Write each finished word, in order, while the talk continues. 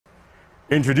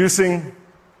Introducing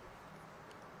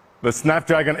the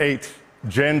Snapdragon 8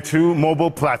 Gen 2 mobile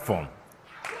platform.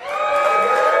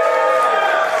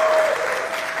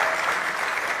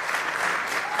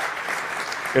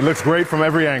 It looks great from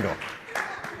every angle.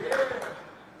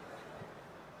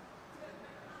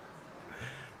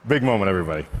 Big moment,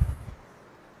 everybody.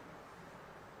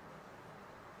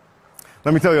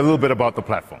 Let me tell you a little bit about the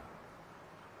platform.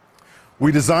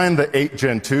 We designed the 8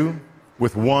 Gen 2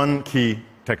 with one key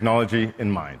technology in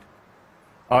mind: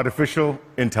 artificial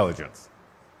intelligence.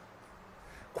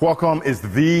 Qualcomm is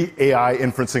the AI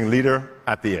inferencing leader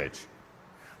at the edge.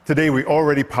 Today, we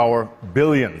already power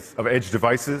billions of edge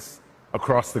devices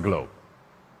across the globe.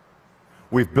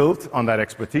 We've built on that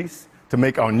expertise to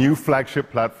make our new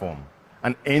flagship platform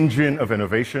an engine of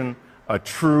innovation, a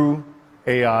true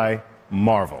AI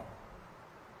marvel.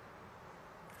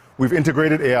 We've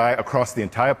integrated AI across the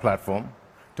entire platform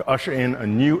to usher in a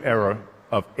new era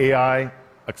of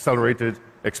AI-accelerated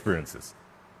experiences.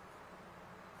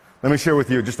 Let me share with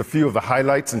you just a few of the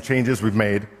highlights and changes we've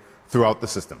made throughout the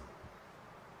system.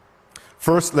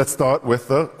 First, let's start with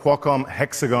the Qualcomm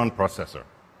Hexagon processor,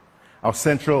 our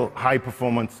central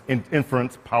high-performance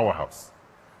inference powerhouse,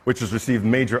 which has received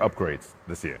major upgrades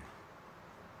this year.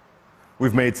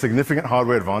 We've made significant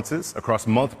hardware advances across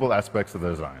multiple aspects of the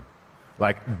design,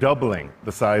 like doubling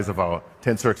the size of our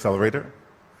tensor accelerator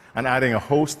and adding a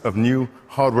host of new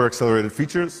hardware-accelerated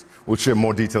features. We'll share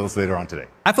more details later on today.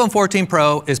 iPhone 14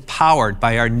 Pro is powered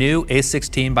by our new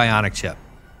A16 Bionic chip.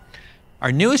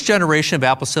 Our newest generation of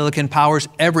Apple Silicon powers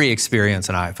every experience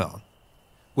on iPhone.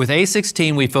 With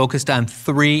A16, we focused on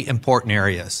three important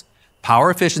areas: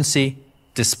 power efficiency,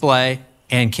 display,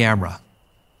 and camera.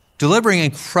 Delivering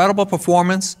incredible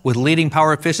performance with leading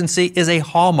power efficiency is a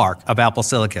hallmark of Apple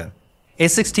Silicon.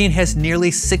 A16 has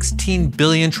nearly 16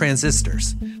 billion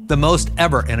transistors, the most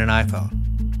ever in an iPhone.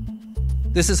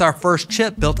 This is our first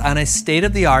chip built on a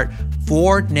state-of-the-art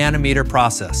 4-nanometer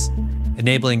process,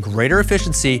 enabling greater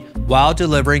efficiency while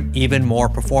delivering even more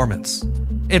performance.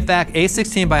 In fact,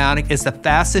 A16 Bionic is the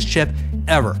fastest chip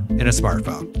ever in a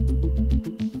smartphone.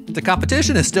 The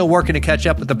competition is still working to catch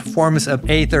up with the performance of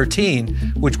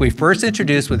A13, which we first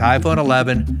introduced with iPhone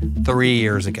 11 3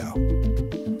 years ago.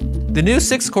 The new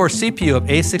 6-core CPU of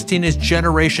A16 is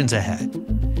generations ahead.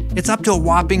 It's up to a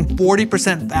whopping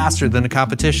 40% faster than the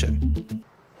competition.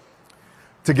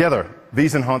 Together,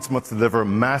 these enhancements deliver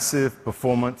massive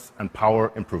performance and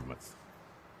power improvements.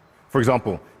 For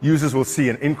example, users will see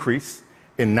an increase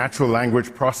in natural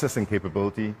language processing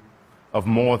capability of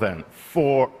more than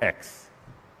 4x,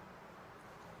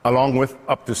 along with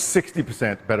up to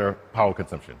 60% better power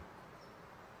consumption.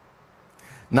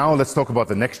 Now let's talk about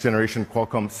the next generation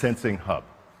Qualcomm Sensing Hub.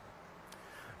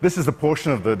 This is a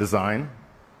portion of the design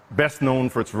best known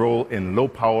for its role in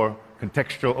low-power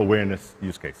contextual awareness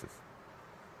use cases.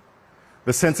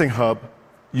 The Sensing Hub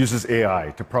uses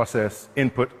AI to process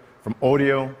input from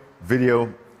audio,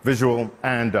 video, visual,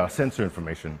 and sensor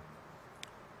information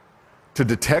to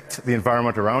detect the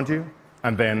environment around you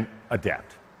and then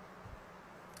adapt.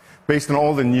 Based on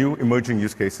all the new emerging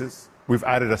use cases, we've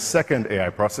added a second AI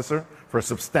processor for a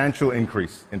substantial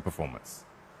increase in performance.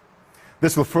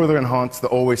 This will further enhance the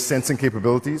always sensing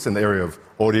capabilities in the area of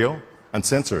audio and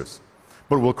sensors,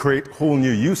 but will create whole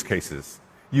new use cases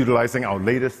utilizing our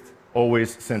latest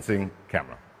always sensing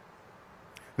camera.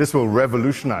 This will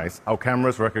revolutionize how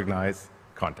cameras recognize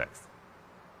context.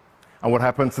 And what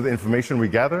happens to the information we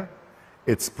gather?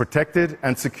 It's protected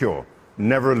and secure,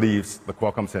 never leaves the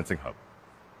Qualcomm Sensing Hub.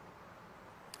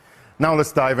 Now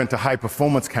let's dive into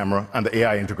high-performance camera and the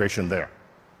AI integration there.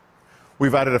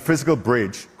 We've added a physical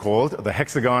bridge called the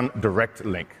Hexagon Direct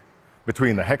Link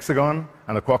between the Hexagon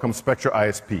and the Qualcomm Spectra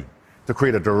ISP to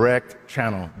create a direct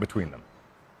channel between them.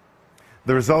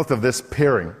 The result of this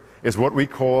pairing is what we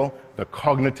call the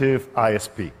cognitive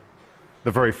ISP,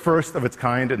 the very first of its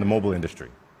kind in the mobile industry.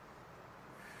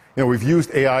 We've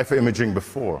used AI for imaging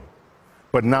before,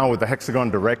 but now with the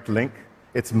Hexagon Direct Link,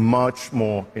 it's much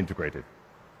more integrated.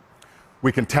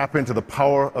 We can tap into the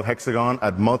power of Hexagon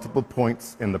at multiple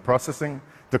points in the processing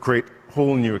to create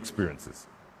whole new experiences.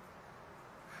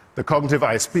 The cognitive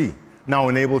ISP now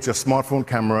enables your smartphone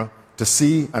camera to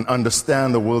see and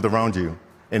understand the world around you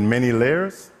in many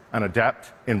layers and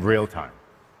adapt in real time.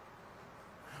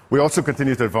 We also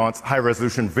continue to advance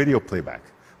high-resolution video playback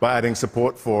by adding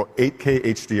support for 8K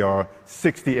HDR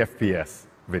 60 FPS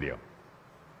video.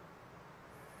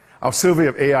 Our survey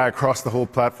of AI across the whole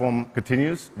platform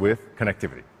continues with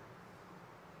connectivity.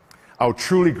 Our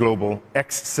truly global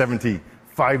X70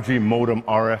 5G modem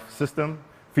RF system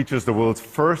features the world's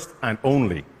first and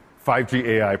only 5G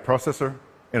AI processor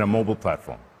in a mobile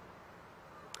platform.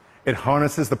 It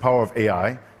harnesses the power of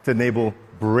AI to enable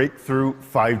breakthrough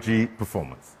 5G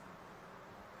performance.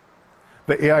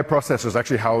 The AI processor is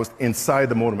actually housed inside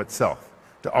the modem itself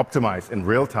to optimize in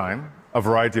real time a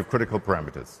variety of critical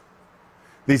parameters.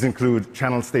 These include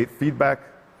channel state feedback,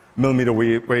 millimeter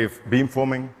wave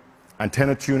beamforming,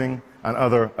 antenna tuning, and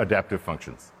other adaptive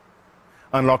functions,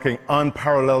 unlocking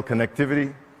unparalleled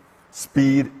connectivity,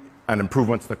 speed, and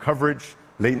improvements to coverage,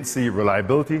 latency,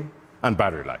 reliability, and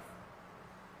battery life.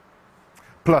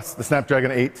 Plus, the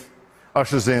Snapdragon 8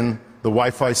 ushers in the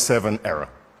Wi-Fi 7 era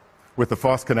with the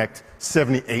Fast Connect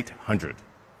 7800,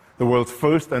 the world's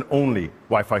first and only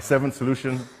Wi-Fi 7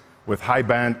 solution with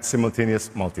high-band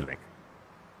simultaneous multi-link.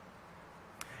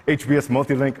 HBS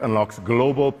multi-link unlocks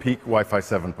global peak Wi-Fi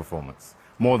 7 performance,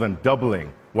 more than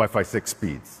doubling Wi-Fi 6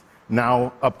 speeds,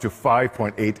 now up to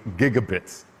 5.8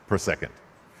 gigabits per second,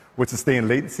 with sustained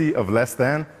latency of less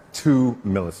than 2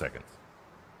 milliseconds.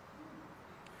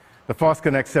 The Fast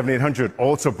Connect 7800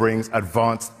 also brings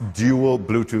advanced dual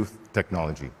Bluetooth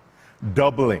technology,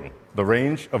 doubling the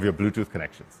range of your Bluetooth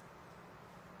connections.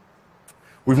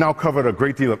 We've now covered a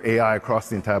great deal of AI across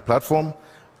the entire platform.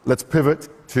 Let's pivot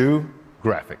to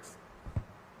graphics.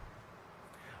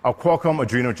 Our Qualcomm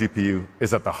Adreno GPU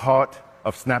is at the heart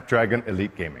of Snapdragon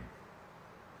Elite Gaming.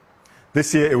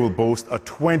 This year, it will boast a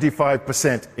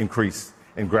 25% increase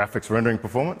in graphics rendering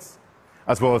performance,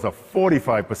 as well as a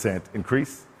 45%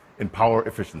 increase in power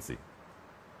efficiency.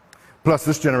 Plus,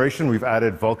 this generation, we've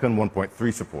added Vulkan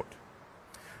 1.3 support.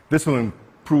 This will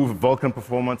improve Vulkan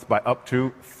performance by up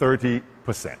to 30%.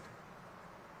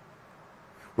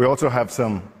 We also have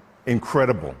some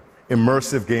incredible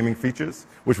immersive gaming features,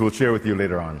 which we'll share with you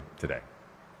later on today.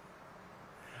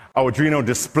 Our Adreno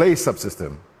display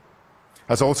subsystem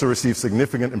has also received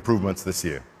significant improvements this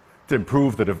year to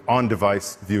improve the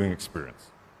on-device viewing experience.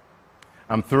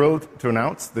 I'm thrilled to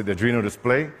announce that the Adreno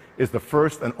display is the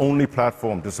first and only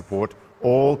platform to support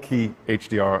all key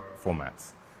HDR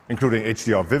formats, including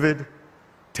HDR Vivid,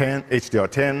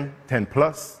 HDR10,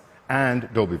 10+, and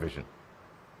Dolby Vision.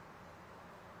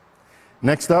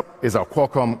 Next up is our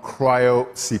Qualcomm Cryo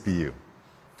CPU.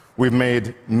 We've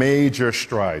made major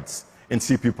strides in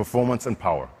CPU performance and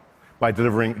power by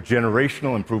delivering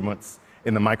generational improvements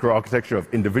in the microarchitecture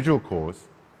of individual cores,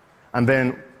 and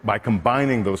then by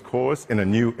combining those cores in a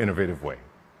new, innovative way.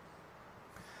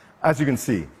 As you can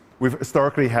see, we've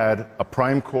historically had a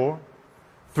prime core,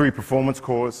 3 performance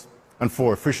cores, and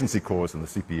 4 efficiency cores in the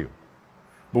CPU.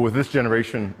 But with this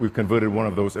generation, we've converted one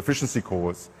of those efficiency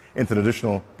cores into an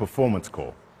additional performance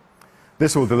core.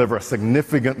 This will deliver a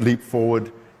significant leap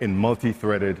forward in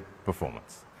multi-threaded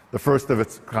performance, the first of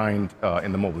its kind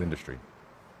in the mobile industry.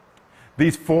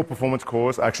 These 4 performance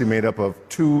cores are actually made up of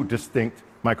 2 distinct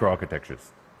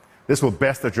microarchitectures. This will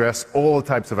best address all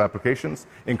types of applications,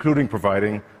 including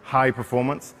providing high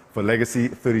performance for legacy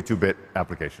 32-bit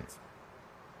applications.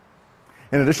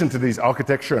 In addition to these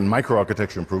architecture and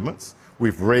microarchitecture improvements,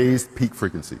 we've raised peak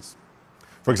frequencies.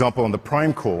 For example, on the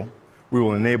prime core, we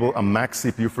will enable a max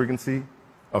CPU frequency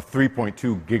of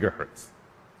 3.2 gigahertz.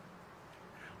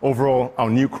 Overall, our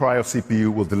new Cryo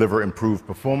CPU will deliver improved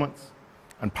performance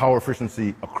and power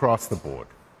efficiency across the board.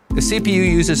 The CPU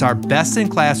uses our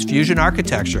best-in-class Fusion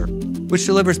architecture, which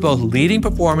delivers both leading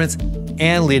performance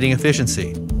and leading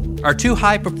efficiency. Our 2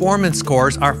 high-performance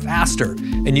cores are faster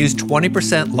and use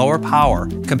 20% lower power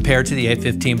compared to the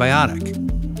A15 Bionic.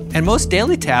 And most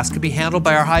daily tasks can be handled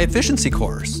by our high-efficiency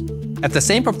cores. At the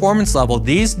same performance level,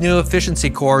 these new efficiency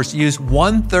cores use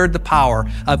 1/3 the power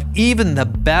of even the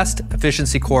best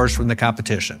efficiency cores from the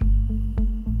competition.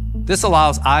 This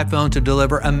allows iPhone to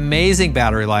deliver amazing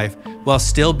battery life while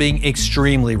still being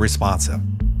extremely responsive.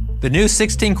 The new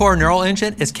 16-core neural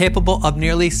engine is capable of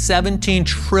nearly 17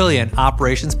 trillion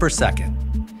operations per second,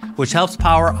 which helps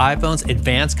power iPhone's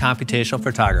advanced computational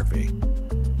photography.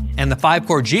 And the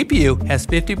 5-core GPU has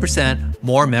 50%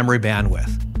 more memory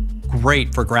bandwidth,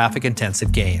 great for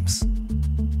graphic-intensive games.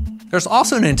 There's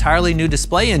also an entirely new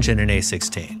display engine in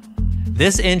A16.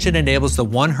 This engine enables the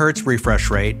 1 Hz refresh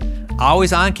rate,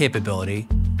 always-on capability,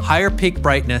 higher peak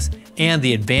brightness, and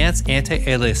the advanced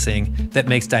anti-aliasing that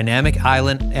makes dynamic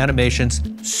island animations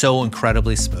so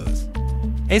incredibly smooth.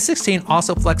 A16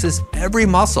 also flexes every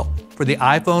muscle for the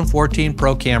iPhone 14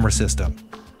 Pro camera system.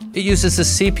 It uses the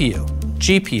CPU,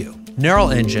 GPU,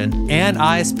 neural engine, and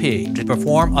ISP to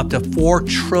perform up to 4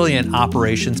 trillion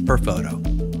operations per photo.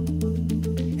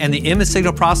 And the image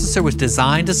signal processor was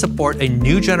designed to support a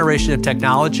new generation of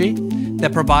technology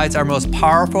that provides our most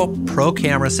powerful pro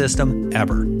camera system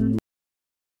ever.